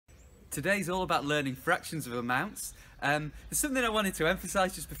Today's all about learning fractions of amounts. There's something I wanted to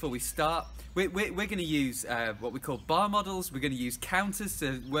emphasise just before we start. We're going to use what we call bar models. We're going to use counters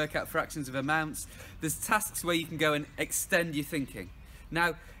to work out fractions of amounts. There's tasks where you can go and extend your thinking.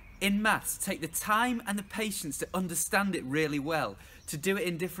 Now, in maths, take the time and the patience to understand it really well, to do it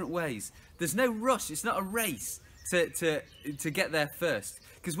in different ways. There's no rush, it's not a race to get there first.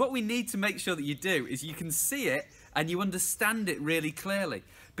 Because what we need to make sure that you do is you can see it and you understand it really clearly.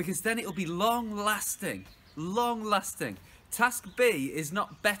 Because then it'll be long lasting. Task B is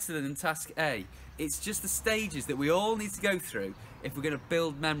not better than task A. It's just the stages that we all need to go through if we're going to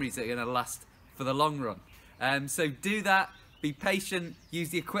build memories that are going to last for the long run. So do that, be patient, use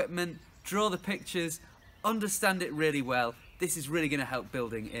the equipment, draw the pictures, understand it really well. This is really going to help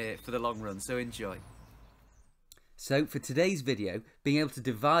building it for the long run, so enjoy. So for today's video, being able to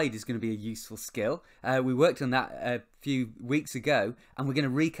divide is going to be a useful skill. We worked on that a few weeks ago, and we're going to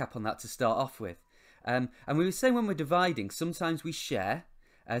recap on that to start off with. And we were saying when we're dividing, sometimes we share,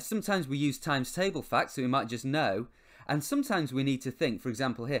 sometimes we use times table facts, so we might just know, and sometimes we need to think, for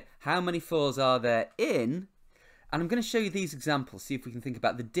example here, how many 4s are there in, and I'm going to show you these examples, see if we can think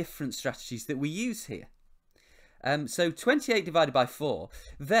about the different strategies that we use here. So 28 divided by 4,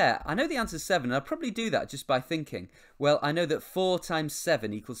 there, I know the answer is 7, and I'll probably do that just by thinking, well, I know that 4 times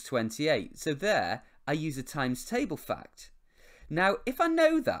 7 equals 28, so there, I use a times table fact. Now, if I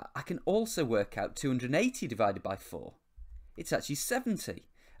know that, I can also work out 280 divided by 4. It's actually 70.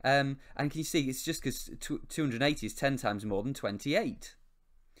 And can you see, it's just because 280 is 10 times more than 28.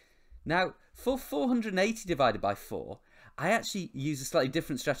 Now, for 480 divided by 4, I actually use a slightly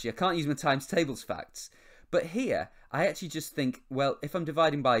different strategy. I can't use my times tables facts. But here, I actually just think, well, if I'm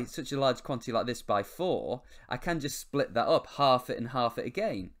dividing by such a large quantity like this by 4, I can just split that up, half it and half it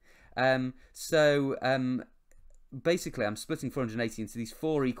again. Basically, I'm splitting 480 into these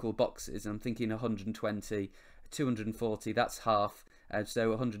 4 equal boxes, and I'm thinking 120, 240, that's half, so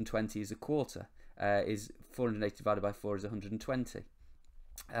 120 is a quarter, is 480 divided by 4 is 120.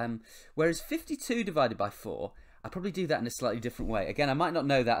 Whereas 52 divided by 4, I probably do that in a slightly different way. Again, I might not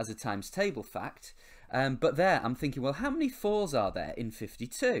know that as a times table fact, but there I'm thinking, well, how many 4s are there in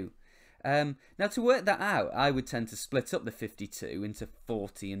 52? Now, to work that out, I would tend to split up the 52 into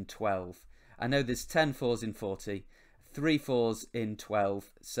 40 and 12. I know there's 10 4s in 40, 3 4s in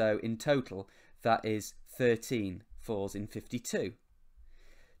 12, so in total that is 13 4s in 52.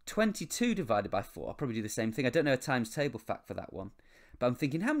 22 divided by 4, I'll probably do the same thing. I don't know a times table fact for that one, but I'm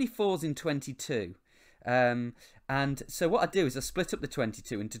thinking how many 4s in 22? And so what I do is I split up the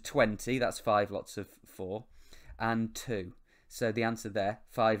 22 into 20, that's 5 lots of 4, and 2. So the answer there,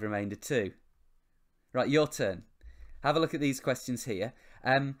 5 remainder 2. Right, your turn. Have a look at these questions here.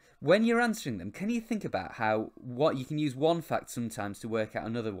 When you're answering them, can you think about what you can use one fact sometimes to work out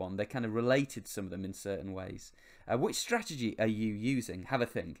another one? They're kind of related, some of them, in certain ways. Which strategy are you using? Have a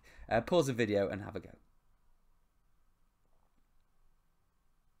think. Pause the video and have a go.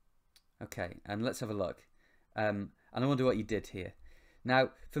 Okay, and let's have a look. And I wonder what you did here. Now,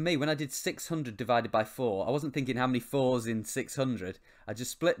 for me, when I did 600 divided by 4, I wasn't thinking how many 4s in 600. I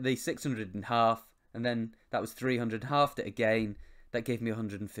just split the 600 in half, and then that was 300, halved it again. That gave me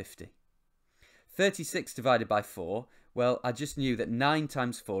 150. 36 divided by 4, well, I just knew that 9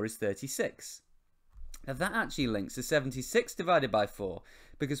 times 4 is 36. Now that actually links to 76 divided by 4,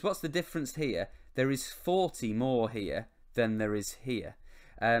 because what's the difference here? There is 40 more here than there is here.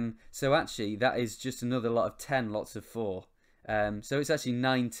 So actually, that is just another lot of 10 lots of 4. So it's actually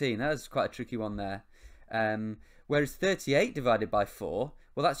 19. That's quite a tricky one there. Whereas 38 divided by 4,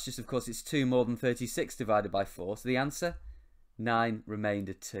 well, that's just, of course, it's 2 more than 36 divided by 4. So the answer, 9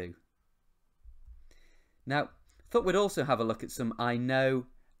 remainder 2. Now, thought we'd also have a look at some I know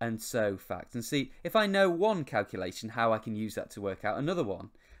and so facts and see if I know one calculation, how I can use that to work out another one.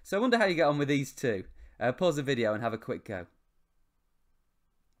 So I wonder how you get on with these two. Pause the video and have a quick go.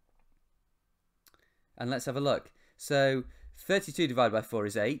 And let's have a look. So 32 divided by 4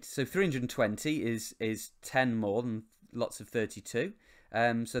 is 8. So 320 is 10 more than lots of 32.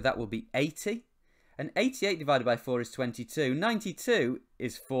 So that will be 80. And 88 divided by 4 is 22. 92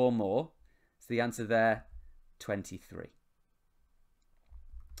 is 4 more. So the answer there, 23.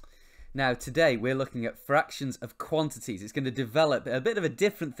 Now today we're looking at fractions of quantities. It's going to develop a bit of a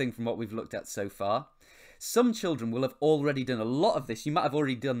different thing from what we've looked at so far. Some children will have already done a lot of this. You might have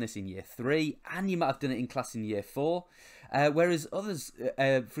already done this in year 3, and you might have done it in class in year 4. Whereas others,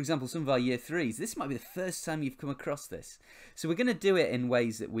 for example, some of our year threes, this might be the first time you've come across this. So we're going to do it in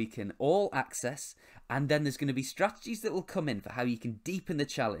ways that we can all access, and then there's going to be strategies that will come in for how you can deepen the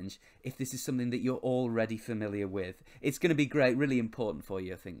challenge if this is something that you're already familiar with. It's going to be great, really important for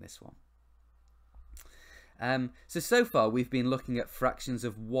you, I think, this one. So far we've been looking at fractions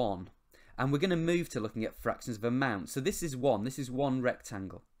of 1, and we're going to move to looking at fractions of amount. So this is one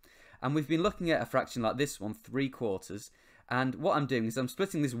rectangle. And we've been looking at a fraction like this one, 3/4. And what I'm doing is I'm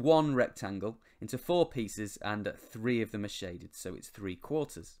splitting this one rectangle into 4 pieces, and 3 of them are shaded, so it's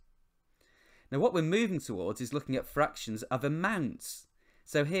 3/4. Now what we're moving towards is looking at fractions of amounts.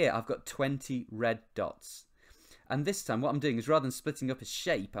 So here I've got 20 red dots. And this time what I'm doing is, rather than splitting up a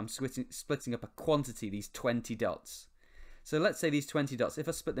shape, I'm splitting up a quantity, these 20 dots. So let's say these 20 dots, if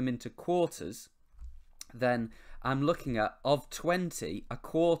I split them into quarters, then I'm looking at, of 20, a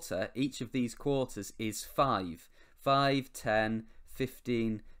quarter, each of these quarters is 5. 5, 10,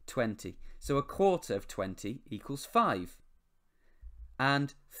 15, 20. So a quarter of 20 equals 5.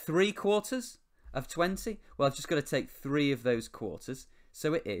 And 3/4 of 20? Well, I've just got to take 3 of those quarters,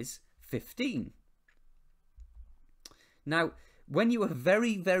 so it is 15. Now, when you were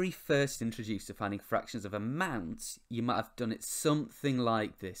very, very first introduced to finding fractions of amounts, you might have done it something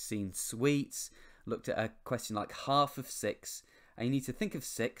like this. Seen sweets, looked at a question like half of 6, and you need to think of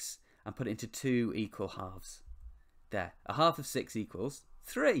 6 and put it into 2 equal halves. There, a half of 6 equals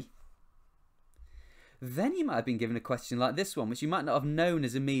 3. Then you might have been given a question like this one, which you might not have known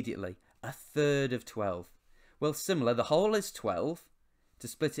as immediately. A third of 12. Well, similar, the whole is 12. To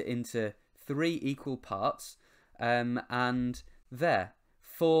split it into 3 equal parts, and there,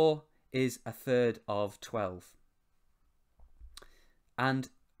 4 is a third of 12. And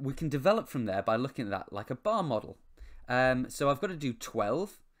we can develop from there by looking at that like a bar model. So I've got to do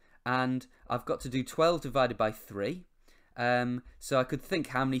 12, and I've got to do 12 divided by 3. So I could think,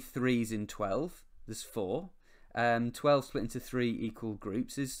 how many 3's in 12? There's 4. 12 split into 3 equal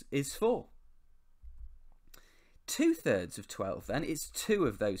groups is 4. 2/3 of 12 then, it's 2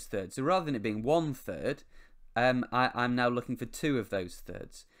 of those thirds. So rather than it being 1/3, I'm now looking for 2 of those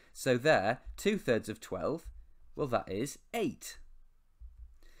thirds. So there, 2/3 of 12, well, that is 8.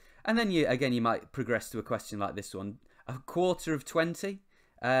 And then you might progress to a question like this one. A quarter of 20.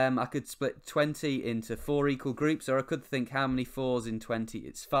 I could split 20 into 4 equal groups, or I could think, how many 4's in 20?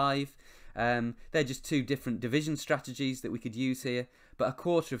 It's 5. They're just 2 different division strategies that we could use here. But a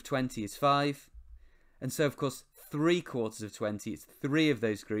quarter of 20 is 5. And so, of course, 3/4 of 20, it's 3 of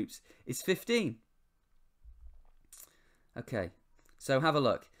those groups, is 15. Okay, so have a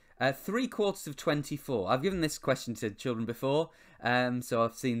look. 3/4 of 24. I've given this question to children before, so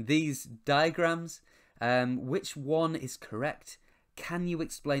I've seen these diagrams. Which one is correct? Can you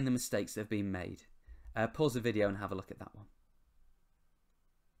explain the mistakes that have been made? Pause the video and have a look at that one.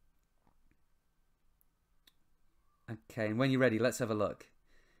 Okay, and when you're ready, let's have a look.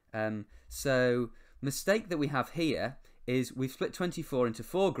 So, mistake that we have here is we've split 24 into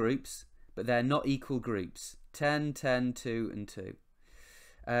 4 groups, but they're not equal groups. 10, 10, 2, and 2.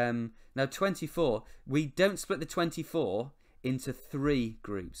 Now 24, we don't split the 24 into 3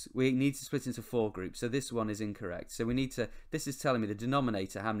 groups. We need to split into 4 groups, so this one is incorrect. So we need to, this is telling me the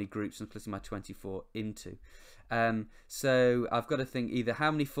denominator, how many groups I'm splitting my 24 into. So I've got to think either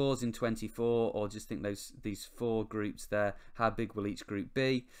how many 4's in 24, or just think these 4 groups there, how big will each group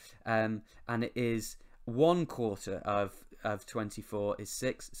be? And it is 1/4 of 24 is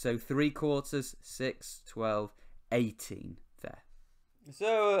 6, so 3/4, 6, 12, 18 there.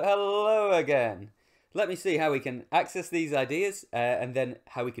 So hello again. Let me see how we can access these ideas and then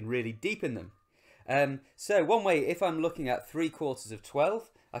how we can really deepen them. So one way, if I'm looking at 3/4 of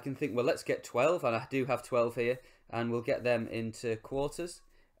 12, I can think, well, let's get 12, and I do have 12 here, and we'll get them into quarters,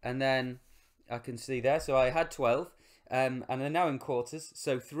 and then I can see there, so I had 12, and they're now in quarters,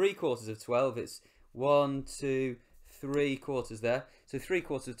 so 3/4 of 12, it's 1, 2, 3/4 there, so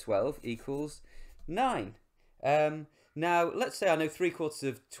 3/4 of 12 equals 9. Now, let's say I know 3/4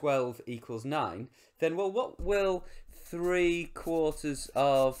 of 12 equals 9, then, well, what will 3/4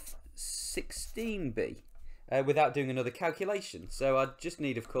 of 16 be without doing another calculation? So I just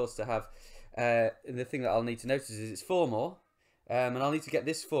need, of course, to have, the thing that I'll need to notice is it's 4 more, and I'll need to get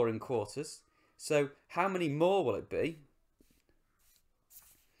this 4 in quarters. So how many more will it be?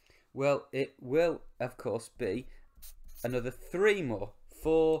 Well, it will, of course, be another 3 more.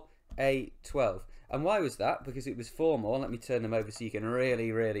 4, 8, 12. And why was that? Because it was 4 more. Let me turn them over so you can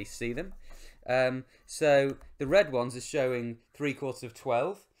really, really see them. So the red ones are showing 3/4 of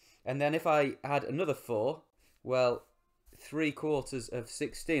 12. And then if I add another 4, well, 3/4 of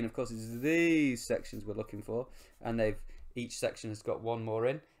 16. Of course, it's these sections we're looking for. And they've each section has got one more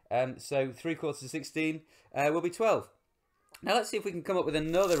in. So 3/4 of 16 will be 12. Now let's see if we can come up with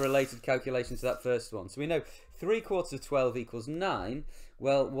another related calculation to that first one. So we know 3/4 of 12 equals 9.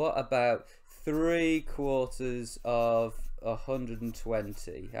 Well, what about 3/4 of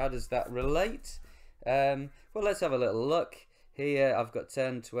 120? How does that relate? Well, let's have a little look. Here I've got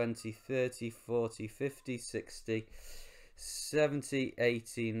 10, 20, 30, 40, 50, 60, 70,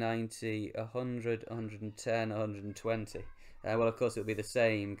 80, 90, 100, 110, 120. Well, of course, it'll be the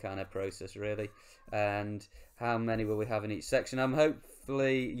same kind of process, really. And how many will we have in each section?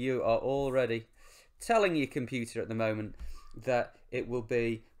 Hopefully you are already telling your computer at the moment that it will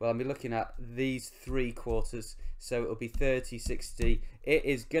be, well, I'll be looking at these 3/4, so it'll be 30, 60. It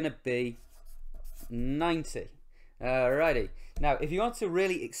is going to be 90. Alrighty. Now, if you want to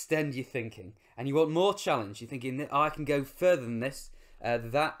really extend your thinking and you want more challenge, you're thinking, oh, I can go further than this,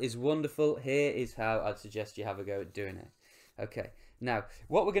 that is wonderful. Here is how I'd suggest you have a go at doing it. Okay, now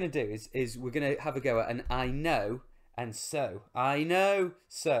what we're going to do is we're going to have a go at an I know and so. I know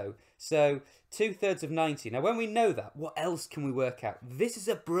so. So 2/3 of 90. Now when we know that, what else can we work out? This is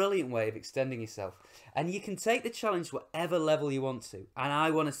a brilliant way of extending yourself. And you can take the challenge whatever level you want to. And I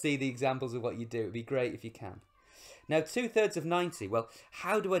want to see the examples of what you do. It'd be great if you can. Now 2/3 of 90. Well,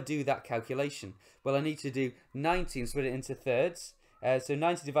 how do I do that calculation? Well, I need to do 90 and split it into thirds. So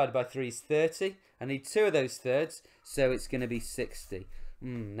 90 divided by 3 is 30. I need 2 of those thirds, so it's going to be 60.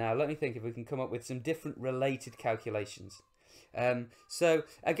 Now, let me think if we can come up with some different related calculations. So,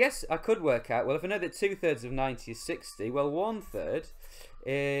 I guess I could work out, well, if I know that 2/3 of 90 is 60, well, 1/3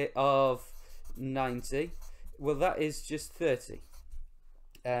 of 90, well, that is just 30.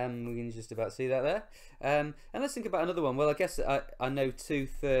 We can just about see that there. And let's think about another one. Well, I guess I know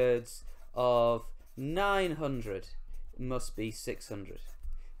 2/3 of 900 must be 600.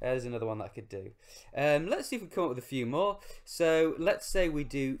 There's another one that I could do. Let's see if we can come up with a few more. So let's say we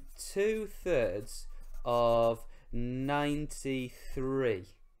do 2/3 of 93.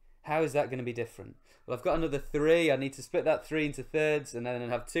 How is that going to be different? Well, I've got another 3. I need to split that 3 into thirds and then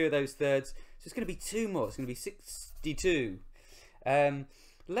have 2 of those thirds. So it's going to be 2 more. It's going to be 62.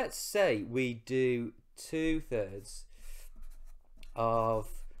 Let's say we do 2/3 of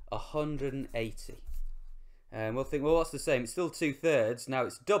 180. And we'll think, well, what's the same? It's still 2/3. Now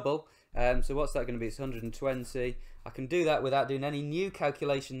it's double. So what's that going to be? It's 120. I can do that without doing any new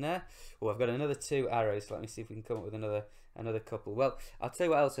calculation there. Oh, I've got another 2 arrows. So let me see if we can come up with another couple. Well, I'll tell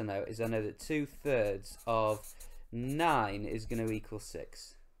you what else I know is I know that 2/3 of 9 is going to equal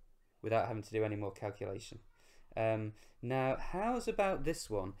 6 without having to do any more calculation. Now, how's about this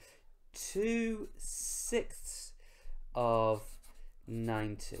one? 2/6 of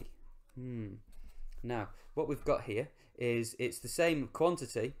 90. Now, what we've got here is it's the same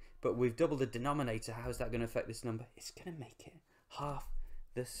quantity, but we've doubled the denominator. How's that going to affect this number? It's going to make it half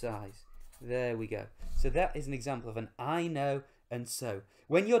the size. There we go. So that is an example of an I know and so.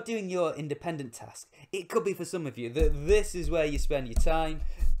 When you're doing your independent task, it could be for some of you that this is where you spend your time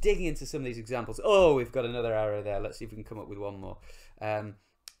digging into some of these examples. Oh, we've got another arrow there. Let's see if we can come up with one more.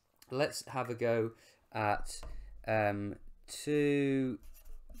 Let's have a go at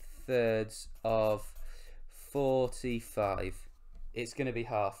 2/3 of 45. It's going to be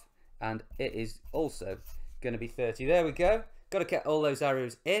half, and it is also going to be 30. There we go. Got to get all those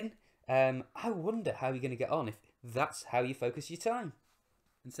arrows in. I wonder how you're going to get on if that's how you focus your time.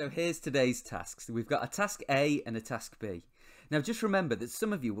 And so here's today's tasks. We've got a task A and a task B. Now just remember that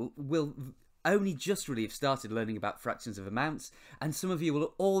some of you will only just really have started learning about fractions of amounts, and some of you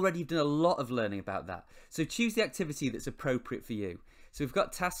will already have done a lot of learning about that. So choose the activity that's appropriate for you. So we've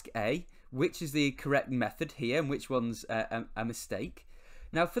got task A, which is the correct method here, and which one's a mistake.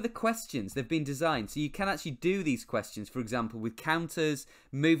 Now for the questions, they've been designed so you can actually do these questions, for example, with counters,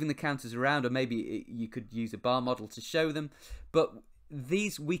 moving the counters around, or maybe you could use a bar model to show them. But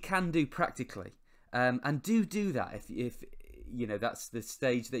these we can do practically, and do that if you know that's the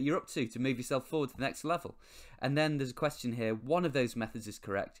stage that you're up to move yourself forward to the next level. And then there's a question here. One of those methods is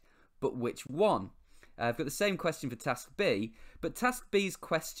correct, but which one? I've got the same question for task B, but task B's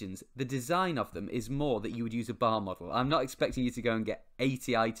questions, the design of them is more that you would use a bar model. I'm not expecting you to go and get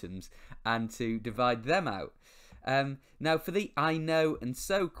 80 items and to divide them out. Now for the I know and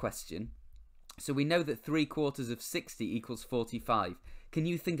so question, so we know that 3/4 of 60 equals 45. Can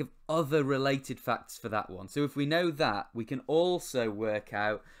you think of other related facts for that one? So if we know that, we can also work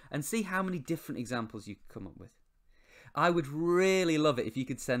out and see how many different examples you could come up with. I would really love it if you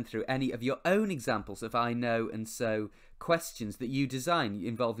could send through any of your own examples of I know and so questions that you design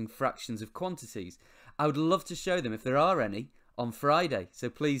involving fractions of quantities. I would love to show them, if there are any, on Friday. So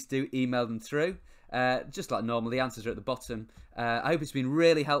please do email them through. just like normal. The answers are at the bottom. I hope it's been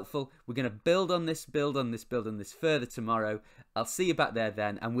really helpful. We're going to build on this further tomorrow. I'll see you back there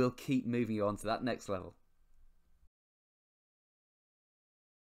then, and we'll keep moving you on to that next level.